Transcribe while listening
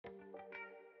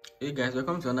Hey guys,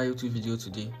 welcome to another YouTube video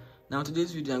today. Now in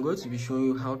today's video I'm going to be showing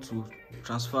you how to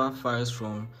transfer files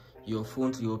from your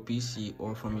phone to your PC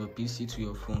or from your PC to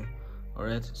your phone.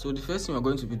 Alright, so the first thing we're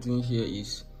going to be doing here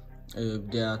is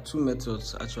there are two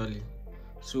methods actually.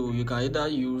 So you can either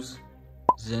use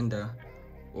Xender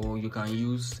or you can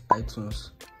use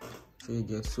iTunes.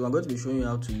 So I'm going to be showing you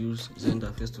how to use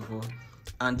Xender first of all,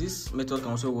 and this method can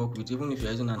also work with even if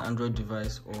you're using an Android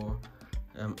device or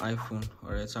iPhone.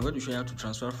 Alright, so I'm going to show you how to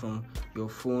transfer from your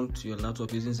phone to your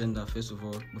laptop using Xender first of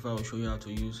all, before I will show you how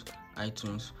to use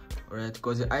iTunes. Alright,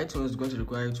 because the iTunes is going to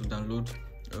require you to download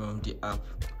the app.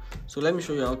 So let me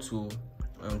show you how to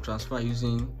transfer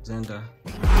using Xender.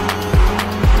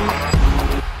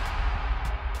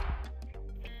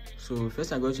 So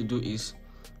first I'm going to do is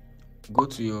go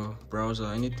to your browser,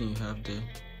 anything you have there,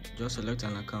 just select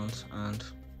an account and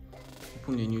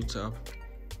open a new tab.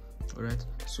 Alright,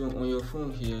 so on your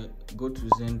phone here, go to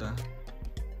Xender.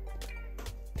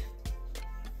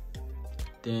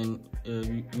 Then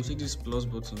you see this plus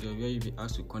button there where you'll be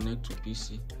asked to connect to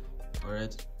PC.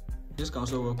 Alright, this can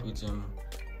also work with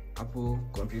Apple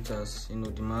computers, the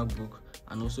MacBook,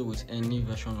 and also with any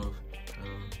version of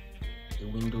a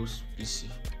Windows PC.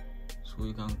 So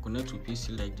you can connect to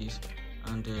PC like this,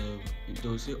 and they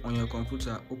will say on your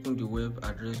computer open the web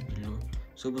address below.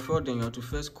 So before then you have to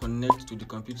first connect to the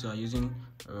computer using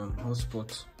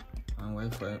hotspot and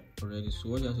Wi-Fi already. So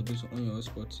what you have to do is on your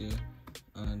hotspot here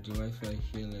and the Wi-Fi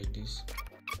here like this.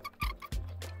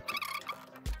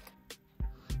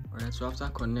 Alright, so after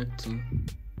connecting,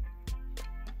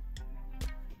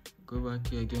 go back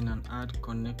here again and add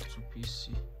connect to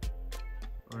PC.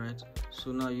 Alright,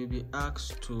 so now you'll be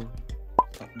asked to,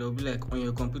 they'll be like on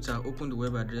your computer open the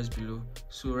web address below.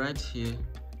 So right here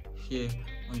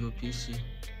on your PC,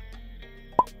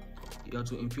 you have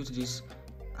to input this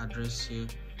address here.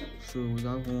 So we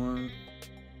have one.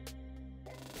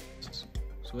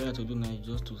 So what you have to do now is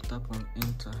just to tap on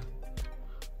enter.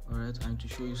 Alright, and to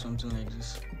show you something like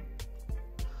this.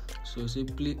 So say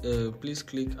please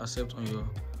click accept on your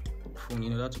phone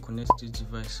in order to connect this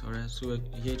device. Alright, so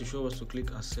here to show us to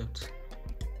click accept,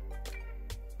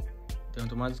 then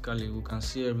automatically we can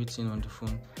see everything on the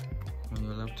phone on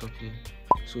your laptop here.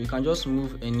 So you can just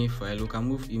move any file. You can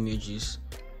move images.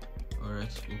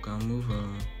 Alright, you can move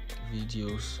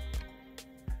videos,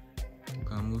 you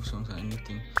can move something,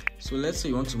 anything. So let's say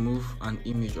you want to move an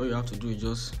image. All you have to do is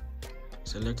just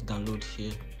select download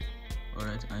here.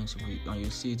 Alright, and you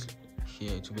see it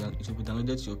here. It will be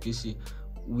downloaded to your PC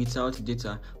without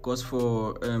data, because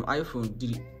for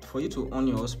iPhone, for you to on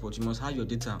your hotspot you must have your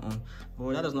data on,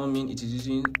 but that does not mean it is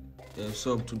using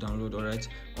sub to download. Alright,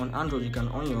 on Android you can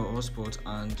on your hotspot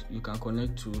and you can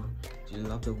connect to the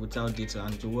laptop without data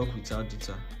and it will work without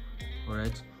data.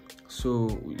 Alright, so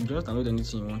you just download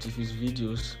anything you want. If it's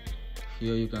videos,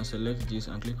 here you can select this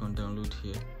and click on download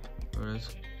here. Alright,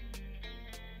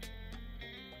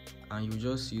 and you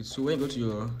just see it. So when you go to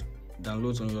your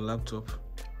downloads on your laptop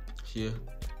here,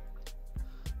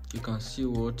 you can see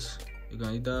what you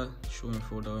can either show in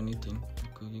folder or anything.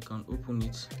 You can open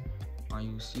it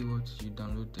and you see what you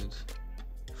downloaded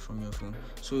from your phone.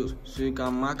 So you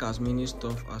can mark as many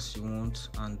stuff as you want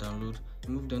and download.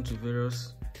 Move them to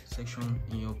various sections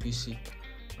in your PC.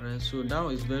 Alright, so that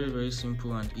is very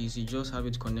simple and easy. Just have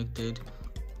it connected,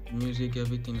 music,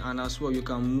 everything, and as well you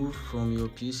can move from your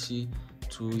PC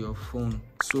to your phone.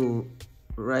 So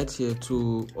right here,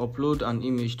 to upload an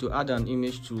image, to add an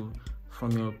image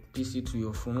from your PC to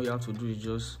your phone, all you have to do is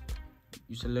just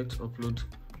you select upload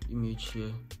image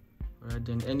here. Right,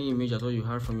 then any image that all you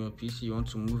have from your PC you want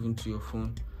to move into your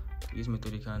phone, this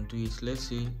method you can do it. Let's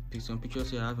say pick some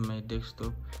pictures here I have in my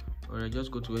desktop, or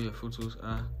just go to where your photos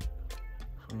are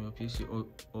from your PC,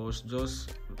 or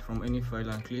just from any file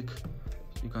and click.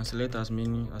 You can select as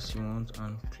many as you want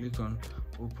and click on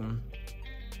open,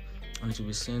 and it will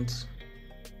be sent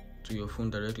to your phone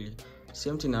directly.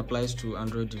 Same thing applies to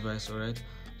Android device. Alright,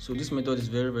 so this method is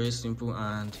very simple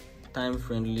and time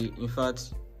friendly. In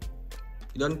fact,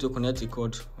 you don't need to connect a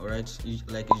cord. Alright, it's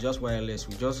just wireless.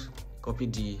 We just copy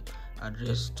the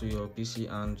address to your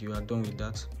PC and you are done with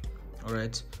that.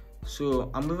 Alright, so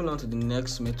I'm moving on to the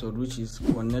next method, which is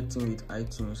connecting with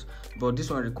iTunes, but this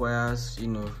one requires a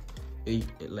nice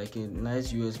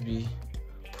USB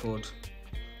cord.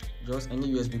 Just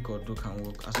any USB cord can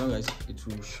work as long as it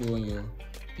will show on your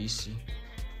PC.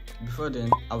 Before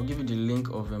then, I'll give you the link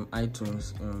of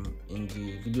iTunes in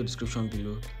the video description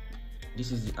below.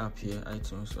 This is the app here,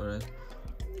 iTunes. Alright,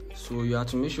 so you have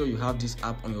to make sure you have this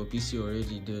app on your PC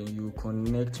already, then you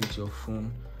connect with your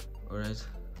phone. Alright,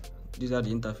 this is how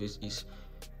the interface is.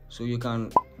 So you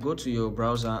can go to your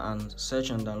browser and search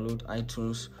and download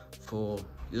iTunes for,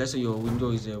 let's say your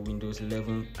Windows is Windows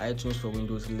 11, iTunes for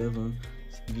Windows 11.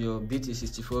 If your bit is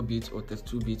 64 bits or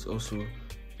 32 bits also,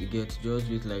 you get, just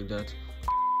do it like that.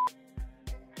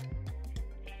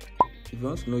 If you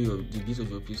want to know the bit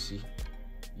of your PC,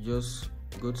 just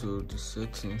go to the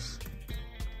settings.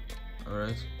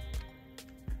 Alright,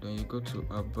 then you go to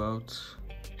about.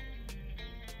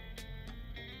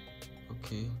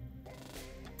 Okay,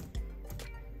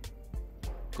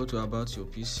 go to about your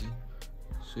PC.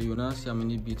 So you now see how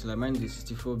many bits. Like mine is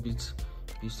 64 bits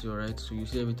PC. Alright, so you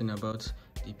see everything about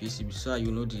the PC, so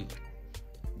you know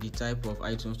the type of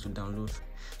iTunes to download.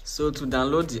 So to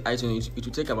download the iTunes, it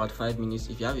will take about 5 minutes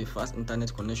if you have a fast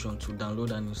internet connection to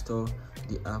download and install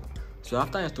the app. So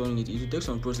after installing it, will take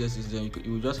some processes. Then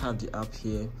you will just have the app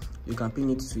here. You can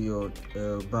pin it to your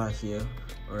bar here.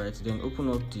 Alright, then open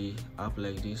up the app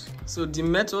like this. So the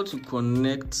method to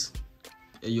connect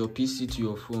your PC to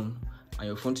your phone and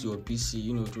your phone to your PC,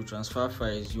 you know, to transfer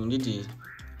files, you need a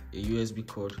USB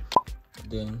cord.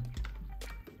 Then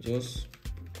just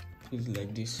put it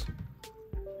like this.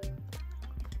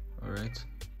 Alright,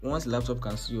 once the laptop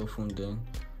can see your phone, then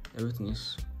everything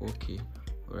is okay.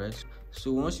 Alright,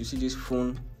 so once you see this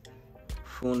phone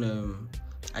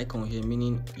icon here,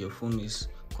 meaning your phone is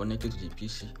connected to the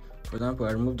PC. For example,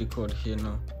 I remove the cord here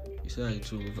now. You see that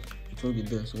it won't be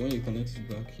there. So when you connect it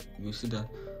back, you will see that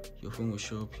your phone will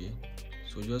show up here.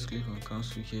 So just click on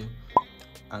cancel here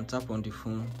and tap on the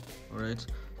phone. Alright,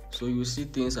 so you will see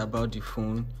things about the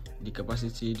phone, the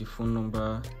capacity, the phone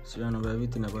number, serial number,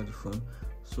 everything about the phone.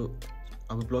 So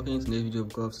I'll be blocking it in this video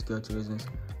because of security reasons.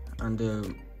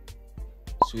 And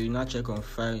so you now check on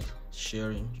file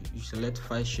sharing. You select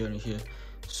file sharing here.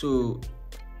 So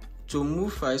to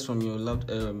move files from your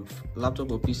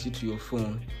laptop or PC to your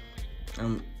phone,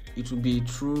 it will be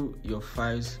through your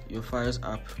files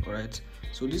app. Alright,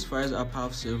 so this files app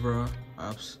have several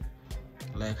apps,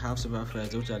 several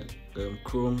files, which are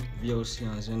Chrome, VLC,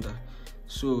 and Xender.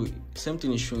 So same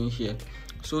thing is showing here.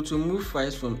 So to move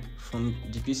files from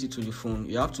the PC to the phone,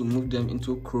 you have to move them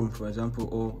into Chrome, for example,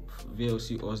 or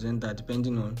VLC or Xender,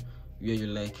 depending on where you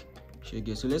like.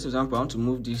 So let's example, I want to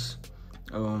move this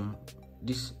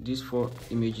these 4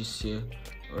 images here.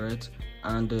 Alright,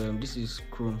 and this is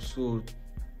Chrome. So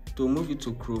to move it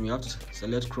to Chrome, you have to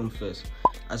select Chrome first.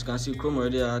 As you can see, Chrome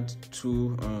already had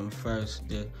 2 files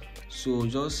there. So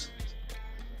just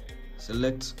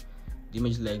select the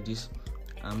image like this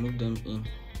and move them in.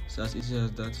 So as easy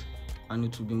as that, and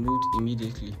it will be moved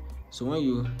immediately. So when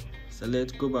you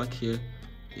select, go back here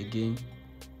again,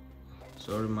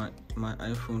 sorry, my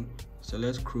iPhone,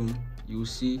 select Chrome, you will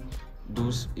see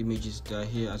those images that are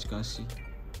here, as you can see.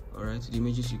 Alright, the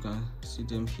images, you can see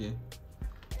them here.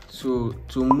 So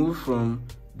to move from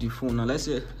the phone, now let's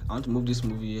say I want to move this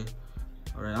movie here.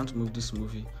 Alright, I want to move this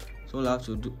movie. So all I have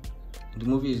to do, the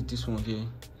movie is this one here.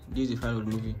 This is the file of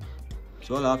the movie.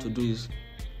 So all I have to do is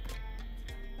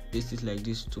paste it like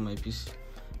this to my PC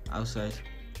outside.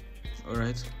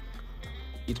 Alright,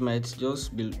 it might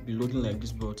just be loading like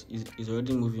this, but it's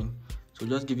already moving. So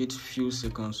just give it few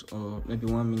seconds or maybe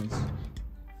 1 minute,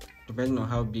 depending on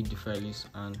how big the file is,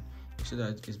 and you see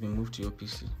that it's been moved to your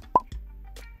PC.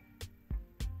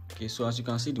 Okay, so as you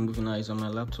can see, the movie now is on my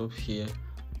laptop here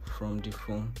from the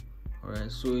phone. Alright,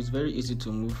 so it's very easy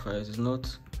to move files. It's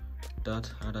not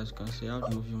that hard, as you can see. How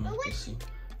to move my PC.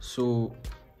 So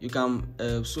you can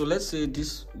so let's say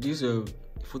these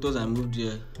photos I moved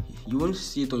here, you won't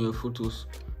see it on your photos.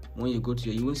 When you go to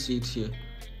here, you won't see it here.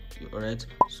 Alright,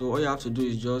 so all you have to do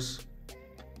is just,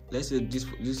 let's say this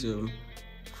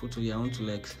photo here, I want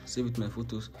to save it my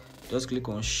photos. Just click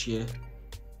on share.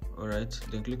 Alright,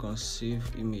 then click on save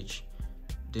image,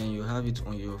 then you have it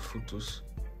on your photos.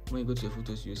 When you go to your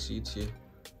photos, you see it here.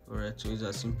 Alright, so it's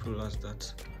as simple as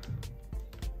that.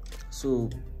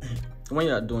 So when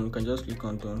you are done, you can just click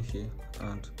on done here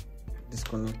and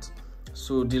disconnect.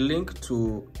 So the link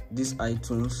to this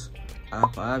iTunes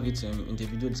app, I have it in the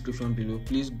video description below.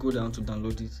 Please go down to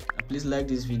download it. Please like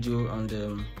this video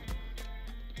and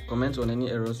comment on any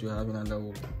errors you have, and I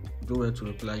will do well to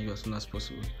reply you as soon as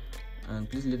possible. And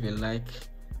please leave a like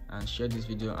and share this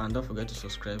video, and don't forget to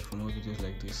subscribe for more videos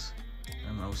like this.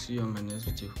 I will see you on my next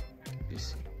video.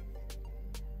 Peace.